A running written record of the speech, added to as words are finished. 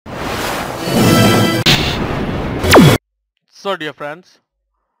So dear friends,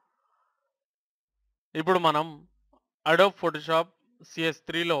 ఇప్పుడు మనం Adobe Photoshop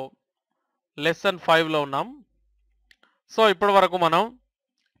CS3లో lesson 5లో ఉన్నాం. సో ఇప్పటి వరకు మనం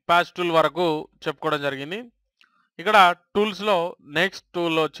ప్యాచ్ టూల్ వరకు చెప్పుకోవడం జరిగింది. ఇక్కడ టూల్స్లో నెక్స్ట్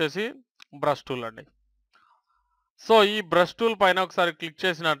టూల్ వచ్చేసి బ్రష్ టూల్ అండి. సో ఈ బ్రష్ టూల్ పైన ఒకసారి క్లిక్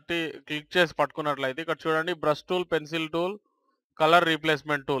చేసి పట్టుకున్నట్లయితే ఇక్కడ చూడండి, brush tool, pencil tool, colour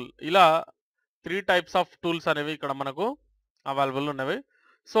replacement tool, ఇలా 3 టైప్స్ ఆఫ్ టూల్స్ అనేవి ఇక్కడ మనకు అవైలబుల్ ఉన్నవి.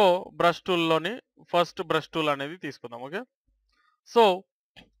 So brush టూల్లోని first brush tool అనేది తీసుకుందాం. ఓకే, సో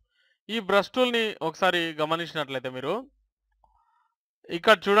ఈ బ్రష్ టూల్ని ఒకసారి గమనించినట్లయితే మీరు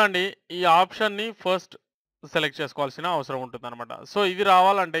ఇక్కడ చూడండి, ఈ ఆప్షన్ని ఫస్ట్ సెలెక్ట్ చేసుకోవాల్సిన అవసరం ఉంటుంది అనమాట. సో ఇది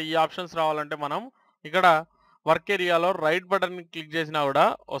రావాలంటే, ఈ ఆప్షన్స్ రావాలంటే మనం ఇక్కడ వర్క్ ఏరియాలో రైట్ బటన్ క్లిక్ చేసినా కూడా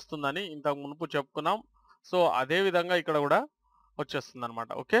వస్తుందని ఇంతకు మునుపు చెప్పుకున్నాం. సో అదే విధంగా ఇక్కడ కూడా వచ్చేస్తుంది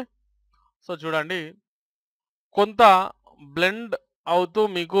అనమాట. ఓకే, సో చూడండి, కొంత బ్లెండ్ అవుతూ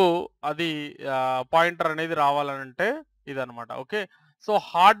మీకు అది పాయింటర్ అనేది రావాలంటే ఇదనమాట. ఓకే, సో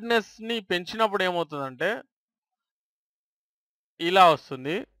హార్డ్నెస్ని పెంచినప్పుడు ఏమవుతుందంటే ఇలా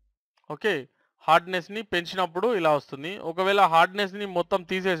వస్తుంది. ఓకే, హార్డ్నెస్ని పెంచినప్పుడు ఇలా వస్తుంది. ఒకవేళ హార్డ్నెస్ని మొత్తం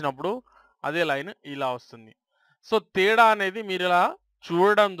తీసేసినప్పుడు అదే లైన్ ఇలా వస్తుంది. సో తేడా అనేది మీరు ఇలా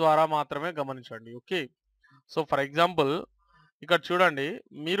చూడడం ద్వారా మాత్రమే గమనించండి. ఓకే, సో ఫర్ ఎగ్జాంపుల్ ఇక్కడ చూడండి,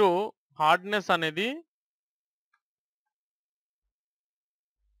 మీరు హార్డ్నెస్ అనేది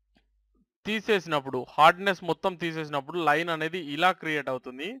హార్డ్నెస్ మొత్తం తీసేసినప్పుడు లైన్ అనేది ఇలా క్రియేట్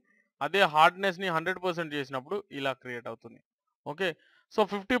అవుతుంది. అదే హార్డ్నెస్ని 100% చేసినప్పుడు ఇలా క్రియేట్ అవుతుంది. ఓకే, సో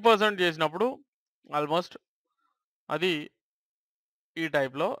 50% చేసినప్పుడు ఆల్మోస్ట్ అది ఈ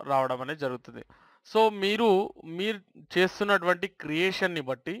టైప్లో రావడం అనేది జరుగుతుంది. సో మీరు చేస్తున్నటువంటి క్రియేషన్ని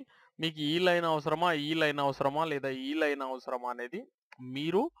బట్టి మీకు ఈ లైన్ అవసరమా, ఈ లైన్ అవసరమా, లేదా ఈ లైన్ అవసరమా అనేది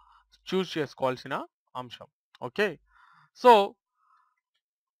మీరు చూస్ చేసుకోవాల్సిన అంశం. ఓకే, సో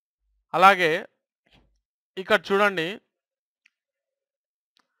అలాగే ఇక్కడ చూడండి,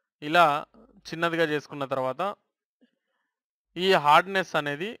 ఇలా చిన్నదిగా చేసుకున్న తర్వాత ఈ హార్డ్నెస్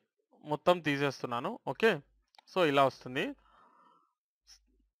అనేది మొత్తం తీసేస్తున్నాను. ఓకే, సో ఇలా వస్తుంది.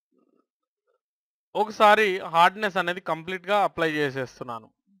 ఒకసారి హార్డ్నెస్ అనేది కంప్లీట్గా అప్లై చేసేస్తున్నాను,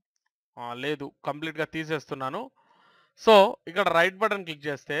 లేదు కంప్లీట్గా తీసేస్తున్నాను. సో ఇక్కడ రైట్ బటన్ క్లిక్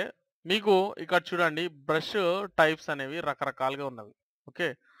చేస్తే మీకు ఇక్కడ చూడండి, బ్రష్ టైప్స్ అనేవి రకరకాలుగా ఉన్నవి. ఓకే,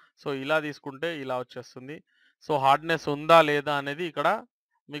 సో ఇలా తీసుకుంటే ఇలా వచ్చేస్తుంది. సో హార్డ్నెస్ ఉందా లేదా అనేది ఇక్కడ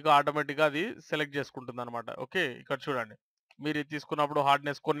మీకు ఆటోమేటిక్గా అది సెలెక్ట్ చేసుకుంటుంది అనమాట. ఓకే, ఇక్కడ చూడండి, మీరు ఇది తీసుకున్నప్పుడు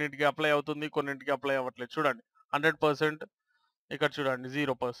హార్డ్నెస్ కొన్నింటికి అప్లై అవుతుంది, కొన్నింటికి అప్లై అవ్వట్లేదు. చూడండి, 100%, ఇక్కడ చూడండి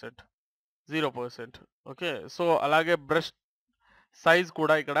 0%. ఓకే, సో అలాగే బ్రష్ సైజ్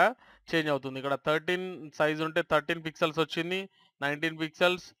కూడా ఇక్కడ చేంజ్ అవుతుంది. ఇక్కడ 13 సైజ్ ఉంటే 13 పిక్సెల్స్ వచ్చింది, 19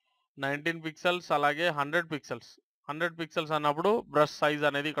 పిక్సెల్స్, అలాగే 100 పిక్సెల్స్ అన్నప్పుడు బ్రష్ సైజ్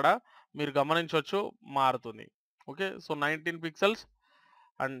అనేది ఇక్కడ మీరు గమనించవచ్చు మారుతుంది. Okay, so 19 pixels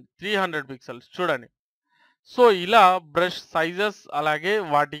and 300 pixels చూడండి. సో ఇలా బ్రష్ సైజెస్ అలాగే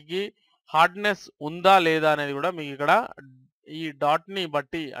వాటికి హార్డ్నెస్ ఉందా లేదా అనేది కూడా మీకు ఇక్కడ ఈ డాట్ని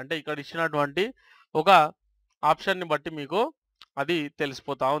బట్టి, అంటే ఇక్కడ ఇచ్చినటువంటి ఒక ఆప్షన్ని బట్టి మీకు అది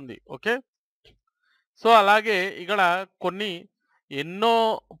తెలిసిపోతా ఉంది. ఓకే, సో అలాగే ఇక్కడ ఎన్నో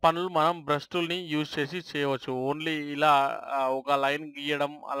పనులు మనం బ్రష్ టూల్ని యూజ్ చేసి చేయవచ్చు. ఓన్లీ ఇలా ఒక లైన్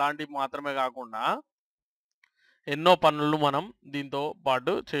గీయడం అలాంటివి మాత్రమే కాకుండా ఎన్నో పనులు మనం దీంతో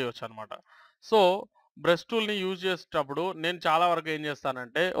పాటు చేయవచ్చు అనమాట. సో బ్రష్ టూల్ని యూజ్ చేసేటప్పుడు నేను చాలా వరకు ఏం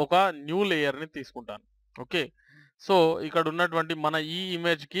చేస్తానంటే ఒక న్యూ లేయర్ని తీసుకుంటాను. ఓకే, సో ఇక్కడ ఉన్నటువంటి మన ఈ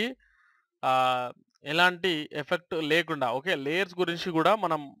ఇమేజ్కి ఎలాంటి ఎఫెక్ట్ లేకుండా, ఓకే, లేయర్స్ గురించి కూడా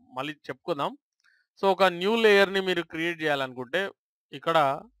మనం మళ్ళీ చెప్పుకుందాం. సో ఒక న్యూ లేయర్ని మీరు క్రియేట్ చేయాలనుకుంటే ఇక్కడ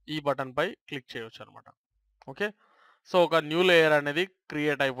ఈ బటన్ పై క్లిక్ చేయవచ్చు అనమాట. ఓకే, సో ఒక న్యూ లేయర్ అనేది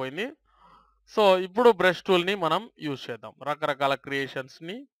క్రియేట్ అయిపోయింది. సో ఇప్పుడు బ్రష్ టూల్ని మనం యూజ్ చేద్దాం, రకరకాల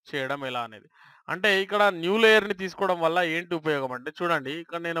క్రియేషన్స్ని చేయడం ఎలా అనేది. అంటే ఇక్కడ న్యూ లేయర్ని తీసుకోవడం వల్ల ఏంటి ఉపయోగం అంటే, చూడండి,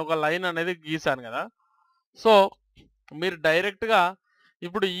 ఇక్కడ నేను ఒక లైన్ అనేది గీసాను కదా. సో మీరు డైరెక్ట్గా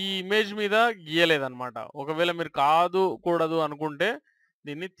ఇప్పుడు ఈ ఇమేజ్ మీద గీయలేదన్నమాట. ఒకవేళ మీరు కూడదు అనుకుంటే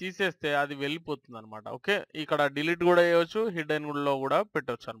దీన్ని తీసేస్తే అది వెళ్ళిపోతుంది అనమాట. ఓకే, ఇక్కడ డిలీట్ కూడా చేయవచ్చు, హిడెన్ లో కూడా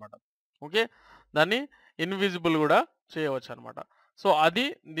పెట్టవచ్చు అనమాట. ఓకే, దాన్ని ఇన్విజిబుల్ కూడా చేయవచ్చు అనమాట. సో అది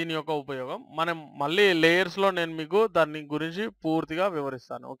దీని యొక్క ఉపయోగం. మనం మళ్ళీ లేయర్స్లో నేను మీకు దాని గురించి పూర్తిగా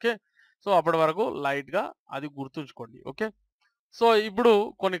వివరిస్తాను. ఓకే, సో అప్పటి వరకు లైట్గా అది గుర్తుంచుకోండి. ఓకే, సో ఇప్పుడు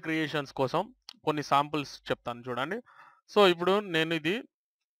కొన్ని క్రియేషన్స్ కోసం కొన్ని శాంపుల్స్ చెప్తాను చూడండి. సో ఇప్పుడు నేను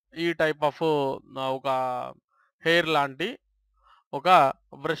ఈ టైప్ ఆఫ్ ఒక హెయిర్ లాంటి ఒక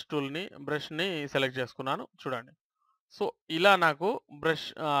బ్రష్ని సెలెక్ట్ చేసుకున్నాను చూడండి. సో, ఇలా నాకు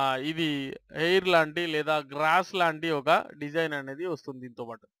ఇది హెయిర్ లాంటి లేదా గ్రాస్ లాంటి ఒక డిజైన్ అనేది వస్తుంది దీంతో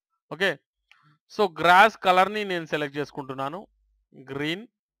పాటు. ఓకే. సో, గ్రాస్ కలర్‌ని నేను సెలెక్ట్ చేసుకుంటున్నాను. Green.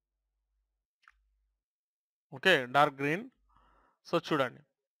 Okay. Dark green. So, చూడండి.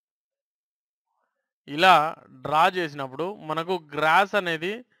 ఇలా డ్రా చేసినప్పుడు మనకు గ్రాస్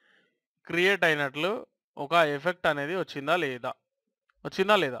అనేది క్రియేట్ అయినట్లు ఒక ఎఫెక్ట్ అనేది వచ్చిందా లేదా?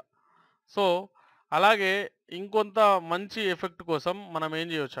 వచ్చిందా లేదా? సో, అలాగే ఇంకొంత మంచి ఎఫెక్ట్ కోసం మనం ఏం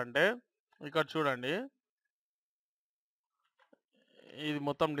చేయొచ్చంటే, ఇక్కడ చూడండి. ఇది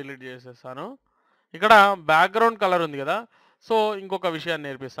మొత్తం డిలీట్ చేసేసాను. ఇక్కడ బ్యాక్‌గ్రౌండ్ కలర్ ఉంది గదా! సో, ఇంకొక విషయాన్ని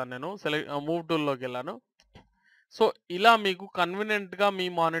నేర్పిస్తాను నేను. మూవ్ టూల్‌లోకెళ్ళాను. సో, ఇలా మీకు కన్వీనియంట్‌గా మీ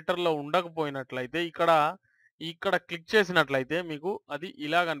మానిటర్‌లో ఉండకపోయినట్లయితే ఇక్కడ క్లిక్ చేసినట్లయితే మీకు అది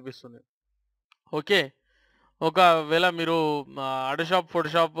ఇలా కనిపిస్తుంది. ఓకే. ఒకవేళ మీరు అడోబ్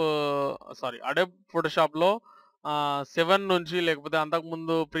ఫోటోషాప్‌లో 7 నుంచి లేకపోతే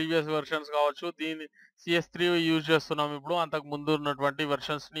అంతకుముందు ప్రీవియస్ వెర్షన్స్ కావచ్చు. CS3 యూజ్ చేస్తున్నాం ఇప్పుడు. అంతకుముందు ఉన్నటువంటి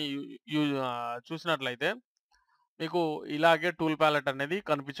వెర్షన్స్‌ని చూసినట్లయితే మీకు ఇలాగే టూల్ ప్యాలెట్ అనేది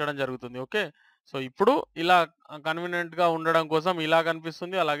కనిపించడం జరుగుతుంది. ఓకే. సో, ఇప్పుడు ఇలా కన్వీనియంట్‌గా ఉండడం కోసం ఇలా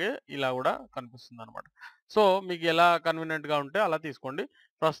కనిపిస్తుంది. అలాగే ఇలా గూడా కనిపిస్తుందనమాట. సో, మీకు ఎలా కన్వీనియంట్‌గా ఉంటే అలా తీసుకోండి.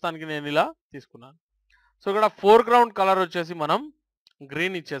 ప్రస్తుతానికి నేను ఇలా తీసుకున్నాను. సో, ఇక్కడ ఫోర్‌గ్రౌండ్ కలర్ వచ్చేసి మనం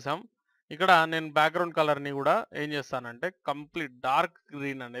గ్రీన్ ఇచ్చేసాం. ఇక్కడ నేను బ్యాక్‌గ్రౌండ్ కలర్‌ని గూడా ఏం చేస్తానంటే కంప్లీట్ డార్క్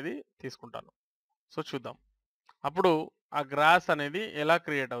గ్రీన్ అనేది తీసుకుంటాను. సో, చూద్దాం. అప్పుడు ఆ గ్రాస్ అనేది ఎలా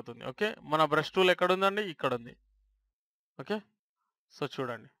క్రియేట్ అవుతుంది. ఓకే. మన బ్రష్ టూల్ ఎక్కడుందండి? ఇక్కడుంది. ఓకే. సో,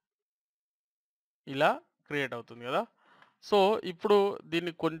 చూడండి. ఇలా క్రియేట్ అవుతుంది గదా! సో, ఇప్పుడు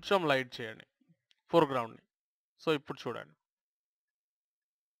దీన్ని కొంచెం లైట్ చేయండి. ఫోర్‌గ్రౌండ్‌ని. సో, ఇప్పుడు చూడండి.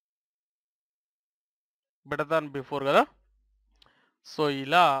 బెటర్ దాన్ బిఫోర్ గదా! సో,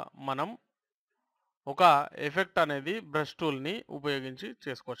 ఇలా మనం ఒక ఎఫెక్ట్ అనేది బ్రష్ టూల్‌ని ఉపయోగించి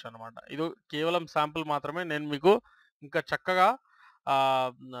చేసుకోవచ్చనమాట. ఇది కేవలం శాంపుల్ మాత్రమే. నేను మీకు ఇంకా చక్కగా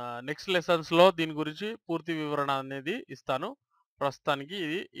నెక్స్ట్ లెసన్స్‌లో దీని గురించి పూర్తి వివరణ అనేది ఇస్తాను. ప్రస్తుతానికి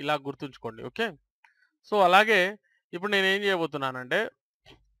ఇది ఇలా గుర్తుంచుకోండి. ఓకే. సో, అలాగే ఇప్పుడు నేనేం చేయబోతున్నానంటే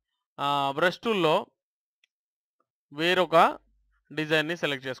బ్రష్ టూల్‌లో వేరొక డిజైన్‌ని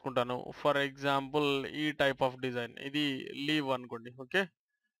సెలెక్ట్ చేసుకుంటాను. ఫర్ ఎగ్జాంపుల్ ఈ టైప్ ఆఫ్ డిజైన్. ఇది లీవ్ అనుకోండి. Okay.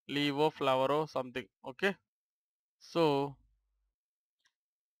 Livo, ఫ్లవరో something. Okay. So,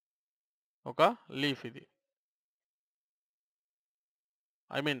 ఒక లీఫ్ ఇది.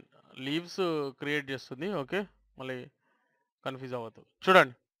 ఐ మీన్ లీవ్స్ క్రియేట్ చేస్తుంది. ఓకే. మళ్ళీ కన్‌ఫ్యూజ్ అవ్వద్దు.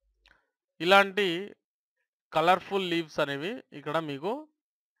 చూడండి. ఇలాంటి కలర్‌ఫుల్ లీవ్స్ అనేవి ఇక్కడ మీకు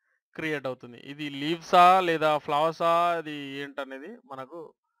క్రియేట్ అవుతుంది. ఇది లీవ్సా? లేదా ఫ్లవర్సా? అది ఏంటనేది మనకు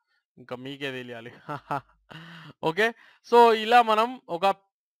ఇంకా మీకే తెలియాలి. ఓకే. సో, ఇలా మనం ఒక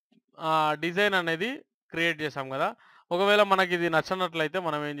డిజైన్ అనేది క్రియేట్ చేసాం గదా! ఒకవేళ మనకిది నచ్చనట్లయితే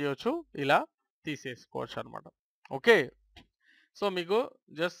మనం ఏం జేయొచ్చు, ఇలా తీసేసుకోవచ్చనమాట. ఓకే. సో, మీకు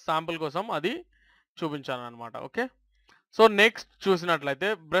జస్ట్ శాంపుల్ కోసం అది చూపించాననమాట. ఓకే. సో, నెక్స్ట్ చూసినట్లయితే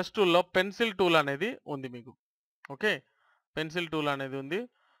బ్రష్ టూల్‌లో పెన్సిల్ టూల్ అనేది ఉంది మీకు. ఓకే. పెన్సిల్ టూల్ అనేది ఉంది.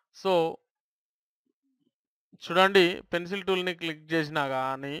 సో, చూడండి పెన్సిల్ టూల్‌ని క్లిక్ చేసినా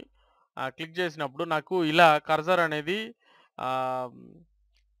గాని క్లిక్ చేసినప్పుడు నాకు ఇలా కర్సర్ అనేది ఆహ్,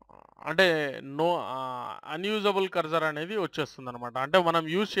 అంటే అన్‌యూజబుల్ కర్సర్ అనేది వచ్చేస్తుందనమాట. అంటే మనం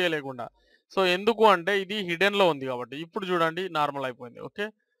యూజ్ చేయలేకుండా. సో, ఎందుకు అంటే ఇది హిడెన్‌లో ఉంది కాబట్టి. ఇప్పుడు చూడండి నార్మల్ అయిపోయింది. ఓకే.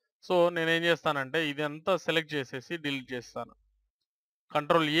 సో, నేనేం చేస్తానంటే ఇదంతా సెలెక్ట్ చేసేసి డిలీట్ చేస్తాను.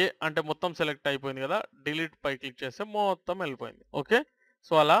 కంట్రోల్ ఏ అంటే మొత్తం సెలెక్ట్ అయిపోయింది కదా! డిలీట్ పై క్లిక్ చేస్తే మొత్తం వెళ్ళిపోయింది. ఓకే.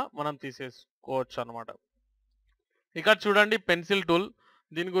 సో, అలా మనం తీసేసుకోవచ్చనమాట. ఇక్కడ చూడండి పెన్సిల్ టూల్.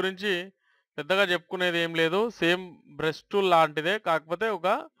 దీని గురించి పెద్దగా చెప్పుకునేది ఏం లేదు. సేమ్ బ్రష్ టూల్ లాంటిదే. కాకపోతే ఒక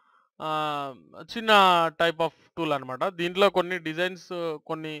ఆహ్, చిన్న టైప్ ఆఫ్ టూల్ అనమాట. దీంట్లో కొన్ని డిజైన్స్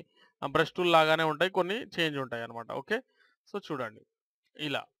కొన్ని బ్రష్ టూల్ లాగానే ఉంటాయి. కొన్ని చేంజ్ ఉంటాయన్నమాట. ఓకే. సో, చూడండి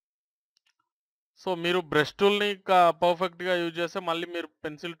ఇలా. సో, మీరు బ్రష్ టూల్‌ని పర్ఫెక్ట్‌గా యూజ్ చేస్తే మళ్ళీ మీరు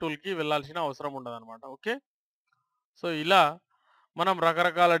పెన్సిల్ టూల్‌కి వెళ్ళాల్సిన అవసరం ఉండదనమాట. ఓకే. సో, ఇలా మనం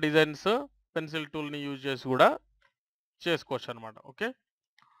రకరకాల డిజైన్స్ పెన్సిల్ టూల్‌ని యూజ్ చేసి గూడా చేసుకోవచ్చనమాట. ఓకే.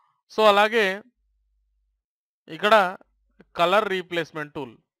 సో, అలాగే ఇక్కడ కలర్ రీప్లేస్‌మెంట్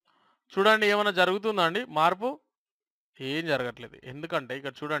టూల్. చూడండి ఏమన్నా జరుగుతుందా అండి మార్పు? ఏం జరగట్లేదు. ఎందుకంటే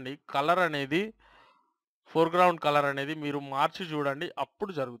ఇక్కడ చూడండి కలర్ అనేది ఫోర్‌గ్రౌండ్ కలర్ అనేది మీరు మార్చి చూడండి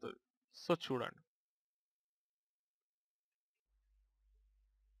అప్పుడు జరుగుతది. సో, చూడండి.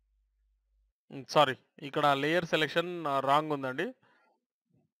 సారీ. ఇక్కడ లేయర్ సెలక్షన్ రాంగ్ ఉందండి.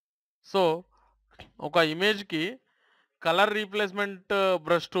 సో, ఒక ఇమేజ్‌కి కలర్ రీప్లేస్‌మెంట్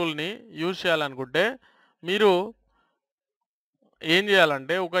బ్రష్ టూల్‌ని యూజ్ చేయాలనుకుంటే మీరు ఏం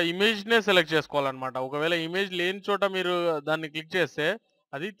చేయాలంటే ఒక ఇమేజ్‌నే సెలెక్ట్ చేసుకోవాలన్నమాట. ఒకవేళ ఇమేజ్ లేని చోట మీరు దాన్ని క్లిక్ చేస్తే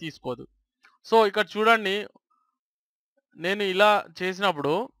అది తీసుకోదు. సో, ఇక్కడ చూడండి నేను ఇలా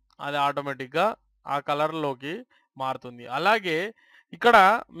చేసినప్పుడు అది ఆటోమేటిక్‌గా ఆ కలర్‌లోకి మారుతుంది. అలాగే ఇక్కడ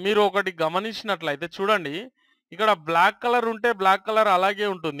మీరు ఒకటి గమనించినట్లయితే చూడండి. ఇక్కడ బ్లాక్ కలర్ ఉంటే బ్లాక్ కలర్ అలాగే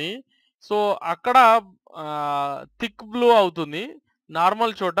ఉంటుంది. సో, అక్కడ థిక్ బ్లూ అవుతుంది.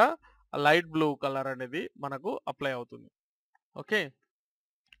 నార్మల్ చోట లైట్ బ్లూ కలర్ అనేది మనకు అప్లై అవుతుంది. ఓకే.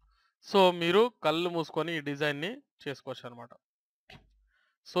 సో, మీరు కళ్ళు మూసుకొని ఈ డిజైన్‌ని చేసుకోవచ్చనమాట.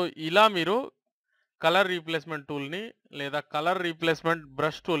 సో, ఇలా మీరు కలర్ రీప్లేస్‌మెంట్ టూల్‌ని లేదా కలర్ రీప్లేస్‌మెంట్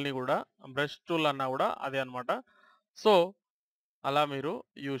బ్రష్ టూల్‌ని గూడా బ్రష్ టూల్ అన్నా గూడా అదే అనమాట. సో, అలా మీరు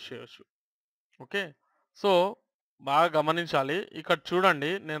యూజ్ చేయొచ్చు. ఓకే. సో, బాగా గమనించాలి. ఇక్కడ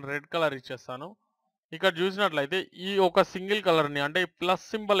చూడండి నేను రెడ్ కలర్ ఇచ్చేస్తాను. ఇక్కడ చూసినట్లయితే ఈ ఒక సింగిల్ కలర్‌ని అంటే ప్లస్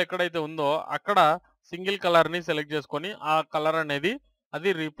సింబల్ ఎక్కడైతే ఉందో అక్కడ సింగిల్ కలర్‌ని సెలెక్ట్ చేసుకొని ఆ కలర్ అనేది అది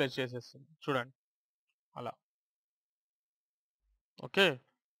రీప్లేస్ చేసేస్తుంది. చూడండి అలా. ఓకే.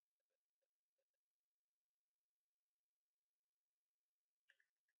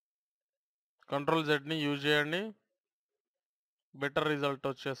 కంట్రోల్ జెడ్‌ని యూజ్ చేయండి. బెటర్ రిజల్ట్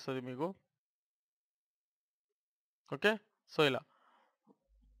వచ్చేస్తది మీకు. ఓకే. సో, ఇలా.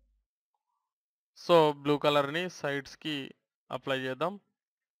 సో, బ్లూ కలర్‌ని సైడ్స్‌కి అప్లై చేద్దాం.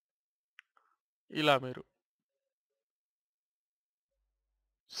 ఇలా మీరు.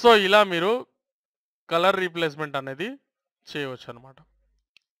 సో, ఇలా మీరు కలర్ రీప్లేస్‌మెంట్ అనేది చేయవచ్చనమాట.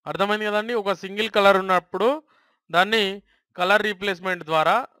 అర్థమైంది గదండీ! ఒక సింగిల్ కలర్ ఉన్నప్పుడు దాన్ని కలర్ రీప్లేస్‌మెంట్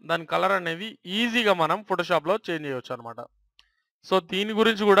ద్వారా దాని కలర్ అనేది ఈజీగా మనం ఫోటోషాప్‌లో చేంజ్ చేయొచ్చనమాట. సో, దీని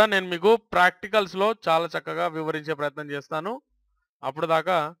గురించి గూడా నేను మీకు ప్రాక్టికల్స్‌లో చాలా చక్కగా వివరించే ప్రయత్నం చేస్తాను.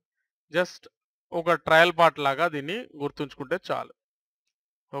 అప్పటిదాకా జస్ట్ ఒక ట్రయల్ పార్ట్ లాగా దీన్ని గుర్తుంచుకుంటే చాలు.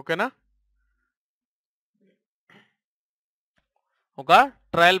 ఓకేనా? ఒక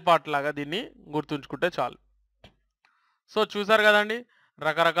ట్రయల్ పార్ట్ లాగా దీన్ని గుర్తుంచుకుంటే చాలు. సో, చూసారు గదండీ!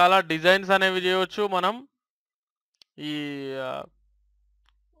 రకరకాల డిజైన్స్ అనేవి జేయొచ్చు మనం. ఈ ఆహ్,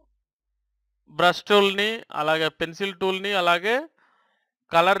 బ్రష్ టూల్‌ని, అలాగే పెన్సిల్ టూల్‌ని, అలాగే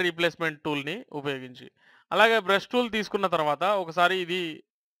కలర్ రీప్లేస్‌మెంట్ టూల్‌ని ఉపయోగించి. అలాగే బ్రష్ టూల్ తీసుకున్న తర్వాత ఒకసారి ఇది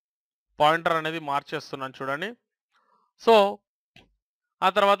పాయింటర్ అనేది మార్చేస్తున్నాను చూడండి. సో, ఆ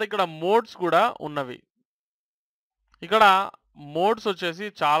తర్వాత ఇక్కడ మోడ్స్ గూడా ఉన్నవి. ఇక్కడ మోడ్స్ వచ్చేసి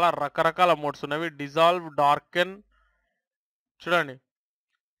చాలా రకరకాల మోడ్స్ ఉన్నవి. డిజాల్వ్, డార్కెన్ చూడండి.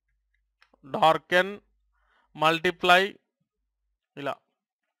 డార్కెన్, మల్టిప్లై ఇలా.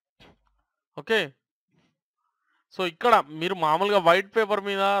 ఓకే. సో, ఇక్కడ మీరు మామూలుగా వైట్ పేపర్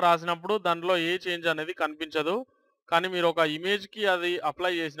మీద రాసినప్పుడు దాంట్లో ఏ చేంజ్ అనేది కనిపించదు. కానీ మీరు ఒక ఇమేజ్‌కి అది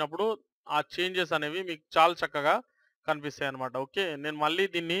అప్లై చేసినప్పుడు ఆ చేంజెస్ అనేవి మీకు చాలా చక్కగా కనిపిస్తాయన్నమాట. ఓకే. నేను మళ్ళీ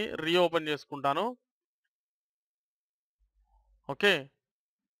దీన్ని రీఓపెన్ చేసుకుంటాను. ఓకే.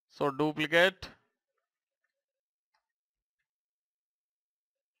 సో, డూప్లికేట్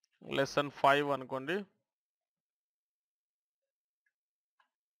లెసన్ 5 అనుకోండి.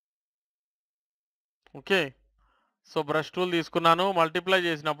 ఓకే. సో, బ్రష్ టూల్ తీసుకున్నాను. మల్టిప్లై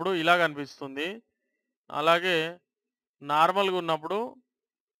చేసినప్పుడు ఇలా కనిపిస్తుంది. అలాగే నార్మల్‌గా ఉన్నప్పుడు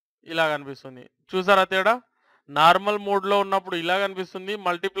ఇలా కనిపిస్తుంది. చూసారా తేడా? నార్మల్ మోడ్‌లో ఉన్నప్పుడు ఇలా కనిపిస్తుంది.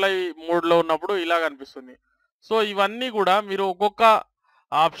 మల్టిప్లై మోడ్‌లో ఉన్నప్పుడు ఇలా కనిపిస్తుంది. సో, ఇవన్నీ గూడా మీరు ఒక్కొక్క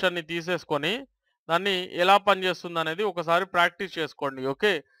ఆప్షన్‌ని తీసేసుకొని, దాన్ని ఎలా పనిచేస్తుందనేది ఒకసారి ప్రాక్టీస్ చేసుకోండి.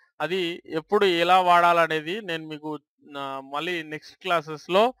 ఓకే. అది ఎప్పుడు ఎలా వాడాలనేది నేను మీకు మళ్ళీ నెక్స్ట్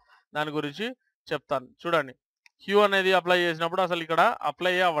క్లాసెస్‌లో దాని గురించి చెప్తాను. చూడండి. హ్యూ అనేది అప్లై చేసినప్పుడు అసలు ఇక్కడ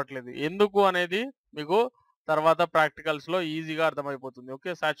అప్లైయే అవ్వట్లేదు. ఎందుకు అనేది మీకు తర్వాత ప్రాక్టికల్స్‌లో ఈజీగా అర్థమైపోతుంది.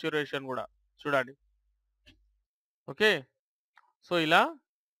 ఓకే. సాచ్యురేషన్ గూడా చూడండి. ఓకే. సో, ఇలా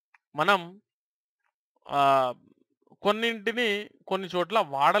మనం ఆహ్, కొన్నింటిని కొన్ని చోట్ల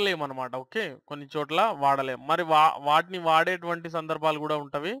వాడలేమనమాట. ఓకే. కొన్ని చోట్ల వాడలేం. మరి వాటిని వాడేటువంటి సందర్భాలు గూడా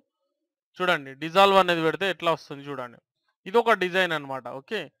ఉంటవి. చూడండి. డిజాల్వ్ అనేది పెడితే ఎట్లా వస్తుంది చూడండి. ఇదొక డిజైన్ అనమాట.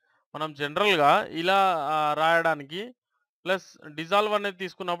 ఓకే. మనం జనరల్‌గా ఇలా రాయడానికి ప్లస్ డిజాల్వ్ అనేది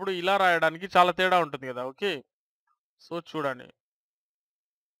తీసుకున్నప్పుడు ఇలా రాయడానికి చాలా తేడా ఉంటుంది గదా! ఓకే. సో, చూడండి.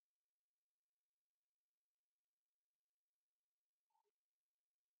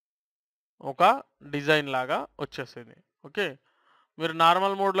 ఒక డిజైన్ లాగా వచ్చేసింది. ఓకే. మీరు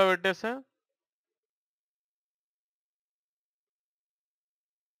నార్మల్ మోడ్‌లో పెట్టేస్తే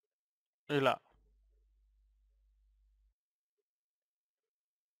ఇలా.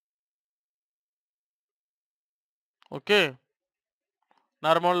 ఓకే.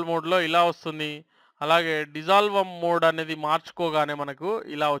 నార్మల్ మోడ్‌లో ఇలా వస్తుంది. అలాగే డిజాల్వ్ మోడ్ అనేది మార్చుకోగానే మనకు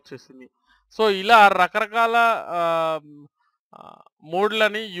ఇలా వచ్చేసింది. సో, ఇలా రకరకాల ఆహ్, ఆహ్,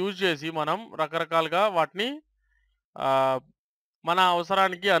 మోడ్‌లని యూజ్ చేసి మనం రకరకాలుగా వాటిని ఆహ్ మన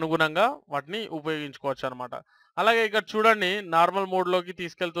అవసరానికి అనుగుణంగా వాటిని ఉపయోగించుకోవచ్చు అనమాట. అలాగే ఇక్కడ చూడండి నార్మల్ మోడ్‌లోకి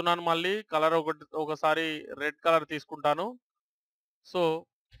తీసుకెళ్తున్నాను. మళ్ళీ కలర్ ఒకసారి రెడ్ కలర్ తీసుకుంటాను. సో,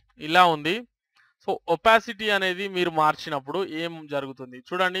 ఇలా ఉంది. సో, ఒపాసిటీ అనేది మీరు మార్చినప్పుడు ఏం జరుగుతుంది?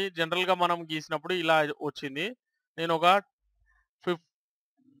 చూడండి జనరల్‌గా మనం గీసినప్పుడు ఇలా వచ్చింది. నేనొక ఫిఫ్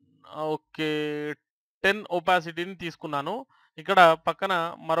ఓకే. 10 ఒపాసిటీని తీసుకున్నాను. ఇక్కడ పక్కన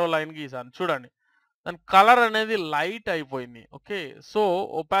మరో లైన్ గీసాను. చూడండి. దాని కలర్ అనేది లైట్ అయిపోయింది. ఓకే. సో,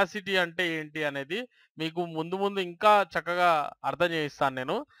 ఒపాసిటీ అంటే ఏంటి అనేది మీకు ముందు ముందు ఇంకా చక్కగా అర్థం చేయిస్తాను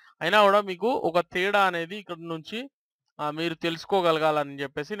నేను. అయినా గూడా మీకు ఒక తేడా అనేది ఇక్కడి నుంచి మీరు తెలుసుకోగలగాలని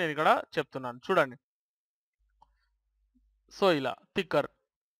జెప్పేసి నేనిక్కడ చెప్తున్నాను. చూడండి. సో, ఇలా థిక్కర్.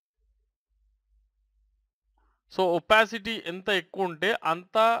 సో, ఒపాసిటీ ఎంత ఎక్కువుంటే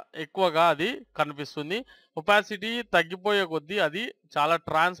అంత ఎక్కువగా అది కనిపిస్తుంది. ఒపాసిటీ తగ్గిపోయే కొద్దీ అది చాలా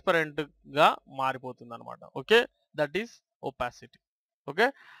ట్రాన్స్‌పరెంట్‌గా మారిపోతుందనమాట. Okay. That is opacity. Okay.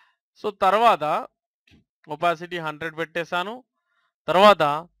 So, తర్వాత ఒపాసిటీ 100 పెట్టేసాను. తర్వాత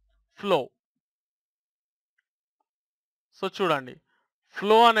ఫ్లో. సో, చూడండి.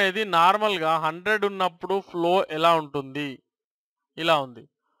 ఫ్లో అనేది నార్మల్‌గా 100 ఉన్నప్పుడు ఫ్లో ఎలా ఉంటుంది? ఇలా ఉంది.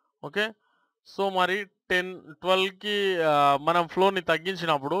 ఓకే. సో, మరి 10, 12కి మనం ఫ్లోని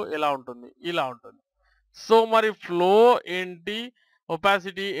తగ్గించినప్పుడు ఎలా ఉంటుంది? ఇలా ఉంటుంది. సో, మరి ఫ్లో ఏంటి?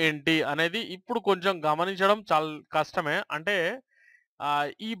 ఒపాసిటీ ఏంటి? అనేది ఇప్పుడు కొంచెం గమనించడం కష్టమే. అంటే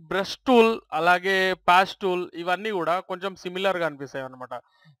ఈ బ్రష్ టూల్ అలాగే పాచ్ టూల్ ఇవన్నీ గూడా కొంచెం సిమిలర్‌గా అనిపిస్తాయన్నమాట.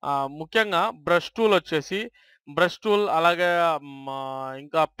 ముఖ్యంగా బ్రష్ టూల్ అలాగే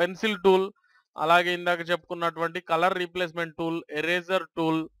ఇంకా పెన్సిల్ టూల్, అలాగే ఇందాక చెప్పుకున్నటువంటి colour replacement tool, eraser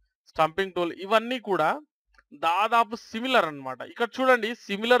tool, stumping tool ఇవన్నీ కూడా దాదాపు సిమిలర్ అన్నమాట. ఇక్కడ చూడండి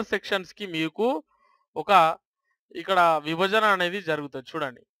సిమిలర్ సెక్షన్స్‌కి మీకు ఒక ఇక్కడ విభజన అనేది జరుగుతది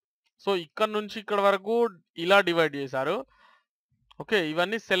చూడండి. సో, ఇక్కడి నుంచి ఇక్కడి వరకు ఇలా డివైడ్ చేశారు. ఓకే.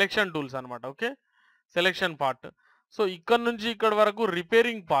 ఇవన్నీ సెలక్షన్ టూల్స్ అన్నమాట. ఓకే. Selection part. సో, ఇక్కడి నుంచి ఇక్కడి వరకు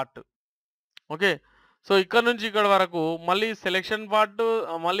రిపేరింగ్ పార్ట్. ఓకే. సో, ఇక్కడి నుంచి ఇక్కడి వరకు మళ్ళీ సెలక్షన్ పార్ట్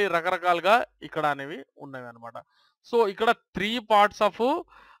మళ్ళీ రకరకాలుగా ఇక్కడ అనేవి ఉన్నవన్నమాట. సో, ఇక్కడ 3 పార్ట్స్ ఆఫ్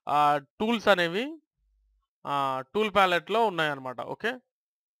టూల్స్ అనేవి టూల్ ప్యాలెట్‌లో ఉన్నాయన్నమాట. Okay.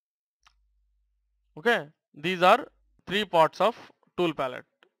 Okay. These are 3 parts of tool palette.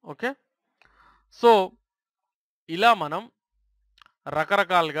 Okay. So, ఇలా మనం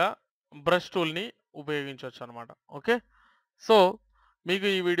రకరకాలుగా బ్రష్ టూల్‌ని ఉపయోగించొచ్చనమాట. ఓకే. సో, మీకు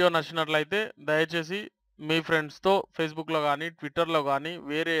ఈ వీడియో నచ్చినట్లయితే దయచేసి మీ ఫ్రెండ్స్‌తో ఫేస్‌బుక్‌లో గానీ, ట్విట్టర్‌లో గానీ,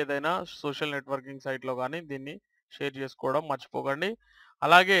 వేరే ఏదైనా సోషల్ నెట్వర్కింగ్ సైట్‌లో గానీ దీన్ని షేర్ చేసుకోవడం మర్చిపోకండి.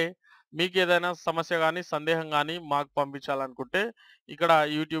 అలాగే మీకేదైనా సమస్య గానీ, సందేహం గానీ మాకు పంపించాలనుకుంటే ఇక్కడ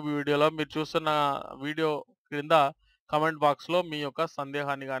యూట్యూబ్ వీడియోలో మీరు చూస్తున్న వీడియో క్రింద కామెంట్ బాక్స్‌లో మీ యొక్క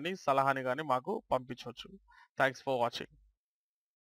సందేహాన్ని గానీ, సలహాని గానీ మాకు పంపించొచ్చు. Thanks for watching.